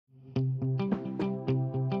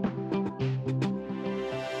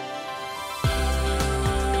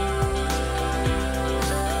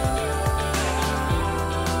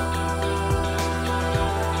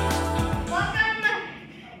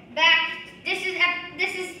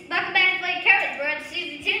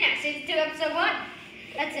to episode 1.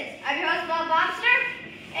 That's it. I'm your host, Bob Bobster,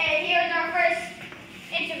 and here's our first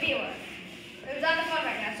interviewer. Who's on the phone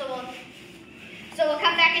right now, so we'll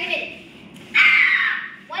come back in a minute. Ah!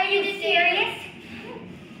 Why are you serious?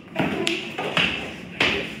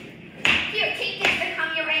 Here, take this to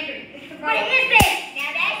calm your anger. What is this?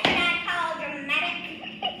 Now that's what I call dramatic.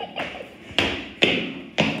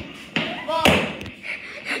 Well,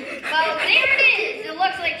 there it is. It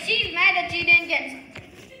looks like she's mad that she didn't get something.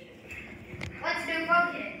 Let's do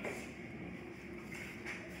phone kids.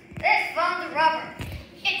 This phone's rubber.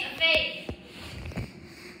 It's a fake.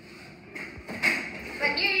 But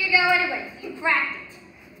here you go anyway. You cracked it.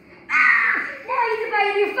 Ah! Now you can buy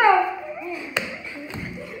a new phone.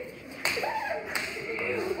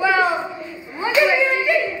 Well, look at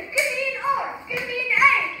it. Give me an R. Give me an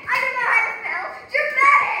A. I don't know how to spell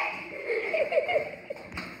dramatic.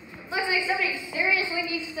 Looks like somebody seriously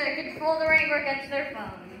needs to control their anger against their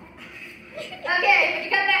phone. Okay, when you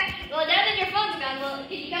come back, well, now that your phone's gone, well,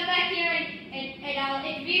 can you come back here and I'll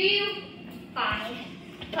interview you? Fine.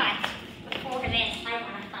 But before this, I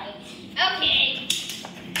want to fight. Okay.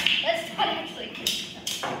 Let's not actually.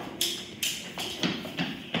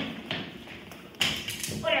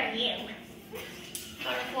 What are you?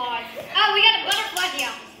 Butterfly. Oh, we got a butterfly in the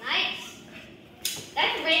office. Nice.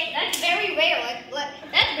 That's very rare.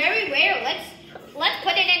 That's very rare. Let's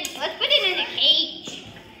put it in a cage.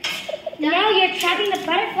 Now you're trapping the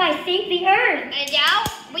butterfly sink the earth. And now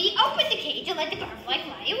we open the cage and let the butterfly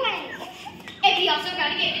fly away. And we also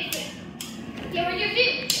gotta get it food. Here are your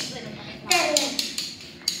food, little butterfly.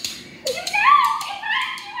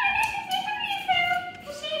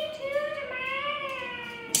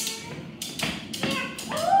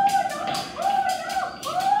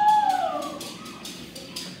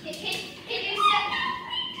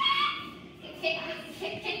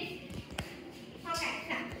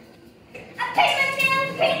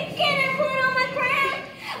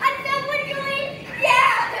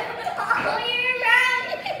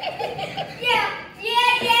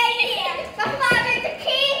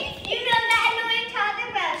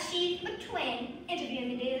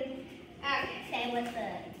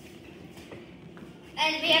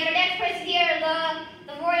 And we have our next person here,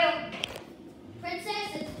 the royal princess.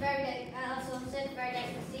 It's very nice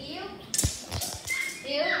to see you.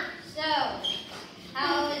 So,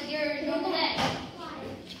 how is your normal day?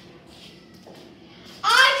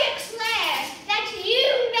 I declare that you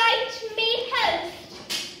knight me host,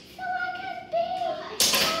 so I can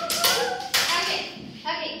be.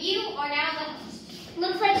 Okay, you are now the host.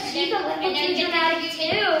 Looks like she's a little too dramatic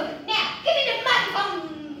too. Now, give me the microphone.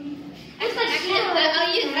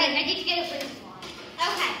 I need to get it for this one.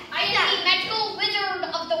 Okay. I am the magical wizard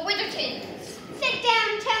of the Wizardtons. Sit down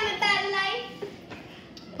and tell me about life.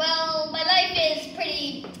 Well, my life is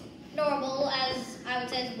pretty normal, as I would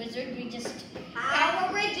say as a wizard.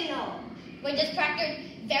 How original. We just practiced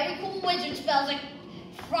very cool wizard spells like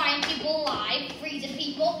frying people alive, freezing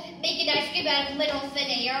people, making ice cream out of little thin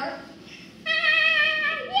air,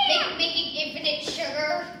 making infinite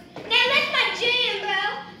sugar. Now that's my jam, bro.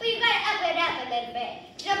 But you gotta up it up a little bit.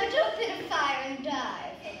 Jump into a pit of fire and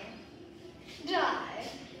dive. Dive.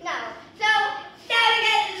 No. So now we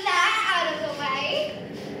got that out of the way.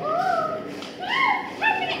 Ooh.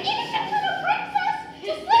 I'm an innocent little princess.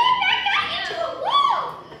 Just slam that guy into a wall.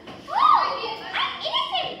 Oh, I'm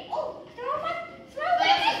innocent. Oh, throw my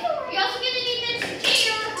away. You're also gonna need this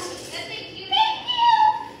chair. Thank you.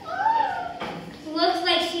 Oh. Looks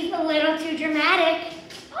like she's a little too dramatic.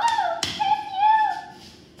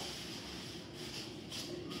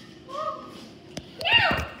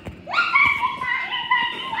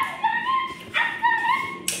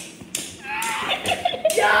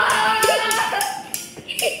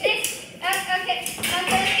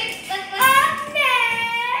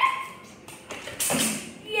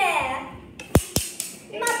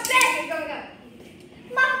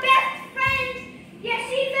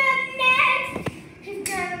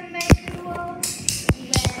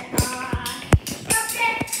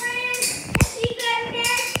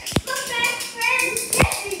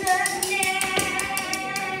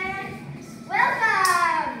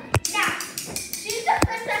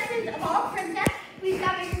 Princess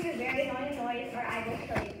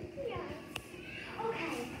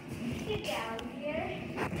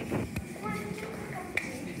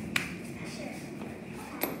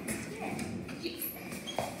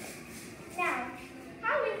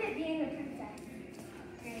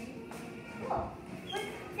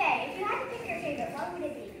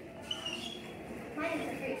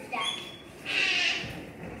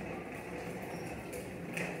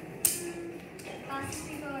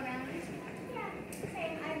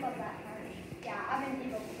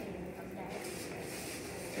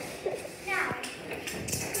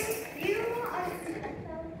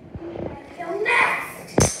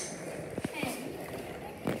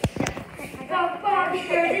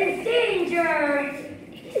Monsters in danger!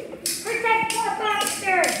 Protect the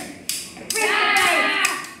monsters!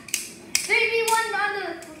 Ah! 3v1 on the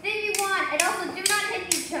 3v1, and also do not hit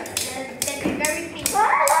each other. That's very painful.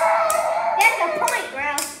 That's the point,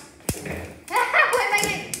 bro.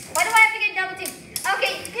 Why do I have to get double teamed?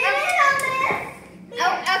 Okay. Get in on this.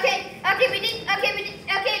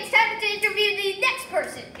 Okay, it's time to interview the next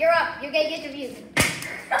person. You're up. You're getting interviewed.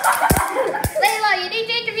 Layla, you need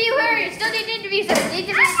to interview her. You still need to interview her. You need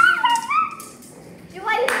to Do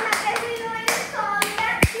I even have everyone to call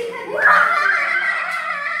yet? Because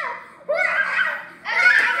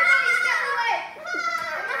Everybody step away.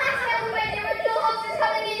 Everybody step away. The original host is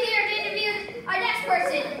coming in here to interview our next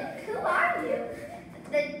person. who are you?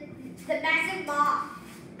 The massive moth.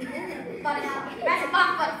 Butterfly. Massive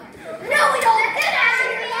moth butterfly. No, we don't. Get out of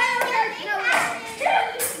here.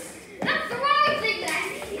 That's the wrong thing that I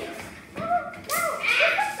see. No.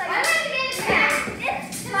 Why am I getting attacked?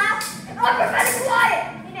 It's flower. Oh, Professor Quiet.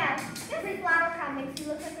 You know, this is flower crown makes you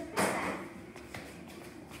look like a princess.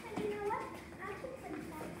 And you know what? I'm a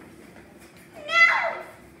princess.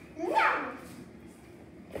 No.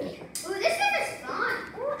 Ooh, this stuff is fun.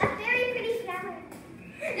 Ooh, a very pretty flower.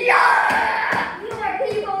 Yeah! You are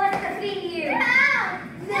people, let's defeat you!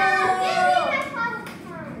 No. Give me the flower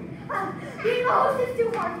crown. Being a host is too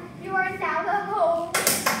hard. You are now the host.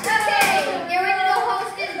 Okay, the original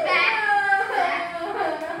host is back.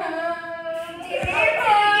 Give me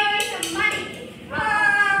some money!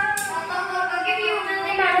 I'll give you $1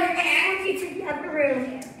 million. I want you to have the room.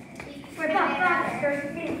 For the monsters.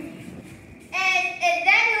 And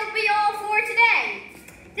that will be all for today.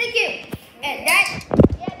 Thank you. And that